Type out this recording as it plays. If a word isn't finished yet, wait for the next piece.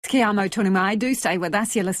Kia amo tonu mai. Do stay with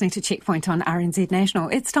us. You're listening to Checkpoint on RNZ National.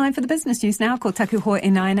 It's time for the business news now. Ko taku hoa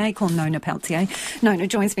e ko Nona Peltier. Nona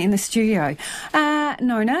joins me in the studio.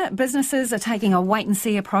 Nona, businesses are taking a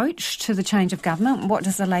wait-and-see approach to the change of government. What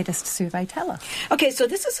does the latest survey tell us? Okay, so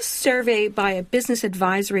this is a survey by a business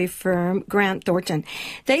advisory firm, Grant Thornton.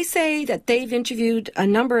 They say that they've interviewed a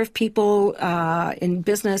number of people in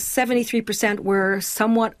business. 73% were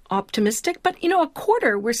somewhat optimistic, but, a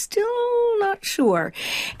quarter were still not sure.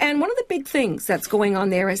 And one of the big things that's going on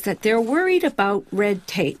there is that they're worried about red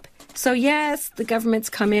tape. So, yes, the government's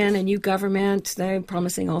come in, a new government. They're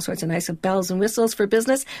promising all sorts of nice bells and whistles for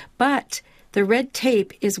business. But the red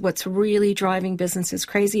tape is what's really driving businesses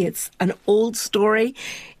crazy. It's an old story,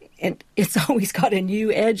 and it's always got a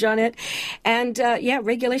new edge on it. And,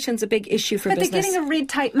 regulation's a big issue for business. But they're getting a red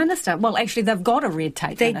tape minister. Well, actually, they've got a red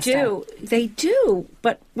tape minister. They do.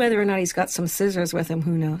 But whether or not he's got some scissors with him,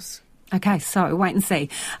 who knows? Okay, so wait and see.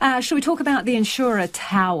 Shall we talk about the insurer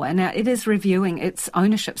Tower? Now, it is reviewing its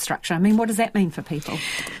ownership structure. I mean, what does that mean for people?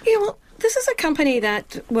 Yeah, well, this is a company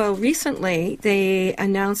that, recently they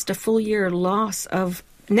announced a full-year net loss of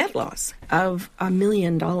 $1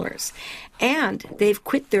 million. And they've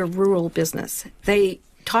quit their rural business. They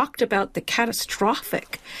talked about the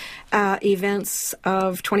catastrophic events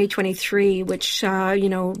of 2023, which,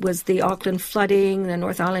 was the Auckland flooding, the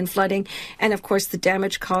North Island flooding, and, of course, the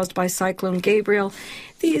damage caused by Cyclone Gabriel.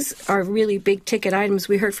 These are really big ticket items.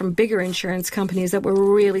 We heard from bigger insurance companies that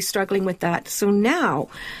were really struggling with that. So now,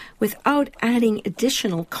 without adding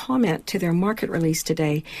additional comment to their market release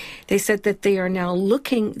today, they said that they are now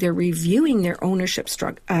they're reviewing their ownership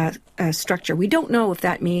structure. We don't know if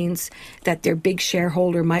that means that their big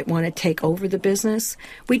shareholder might want to take over the business.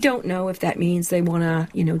 We don't know if that means they want to,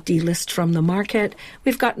 delist from the market.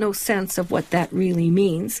 We've got no sense of what that really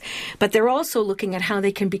means. But they're also looking at how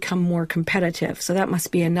they can become more competitive. So that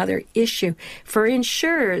must be another issue. For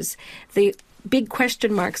insurers, the big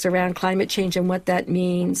question marks around climate change and what that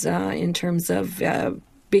means in terms of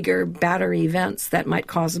bigger, badder events that might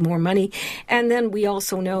cause more money. And then we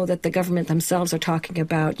also know that the government themselves are talking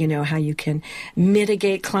about, how you can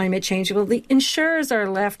mitigate climate change. Well, the insurers are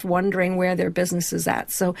left wondering where their business is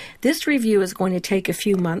at. So this review is going to take a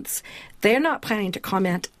few months. They're not planning to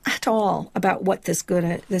comment at all about what this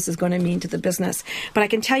is going to mean to the business. But I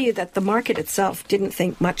can tell you that the market itself didn't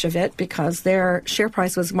think much of it because their share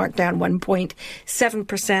price was marked down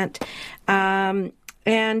 1.7%.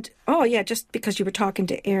 Just because you were talking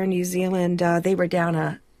to Air New Zealand, they were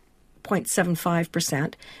down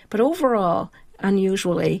 0.75%. But overall,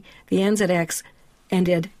 unusually, the NZX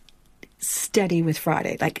ended steady with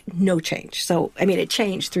Friday, like no change. So, it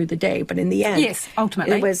changed through the day, but in the end, yes,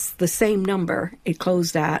 ultimately, it was the same number it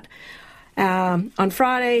closed at. On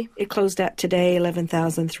Friday, it closed at today,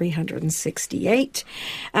 11,368.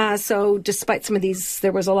 So despite some of these,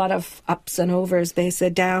 there was a lot of ups and overs. They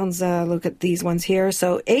said downs. Look at these ones here.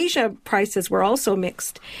 So Asia prices were also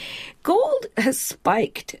mixed. Gold has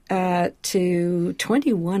spiked to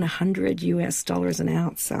 $2,100 an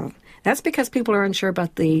ounce. So that's because people are unsure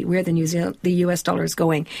about where the U.S. dollar is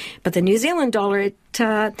going. But the New Zealand dollar, it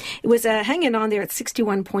was hanging on there at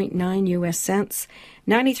 61.9 U.S. cents,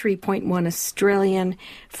 93.1 Australian,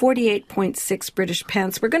 48.6 British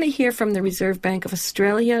pence. We're going to hear from the Reserve Bank of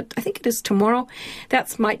Australia. I think it is tomorrow.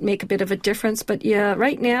 That might make a bit of a difference. But yeah,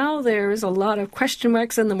 right now there is a lot of question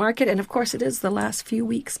marks in the market. And of course, it is the last few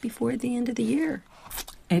weeks before the end of the year.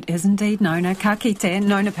 It is indeed, Nona. Ka kite,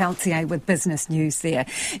 Nona Peltier with business news there.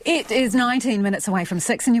 It is 19 minutes away from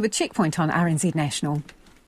 6 and you're with Checkpoint on RNZ National.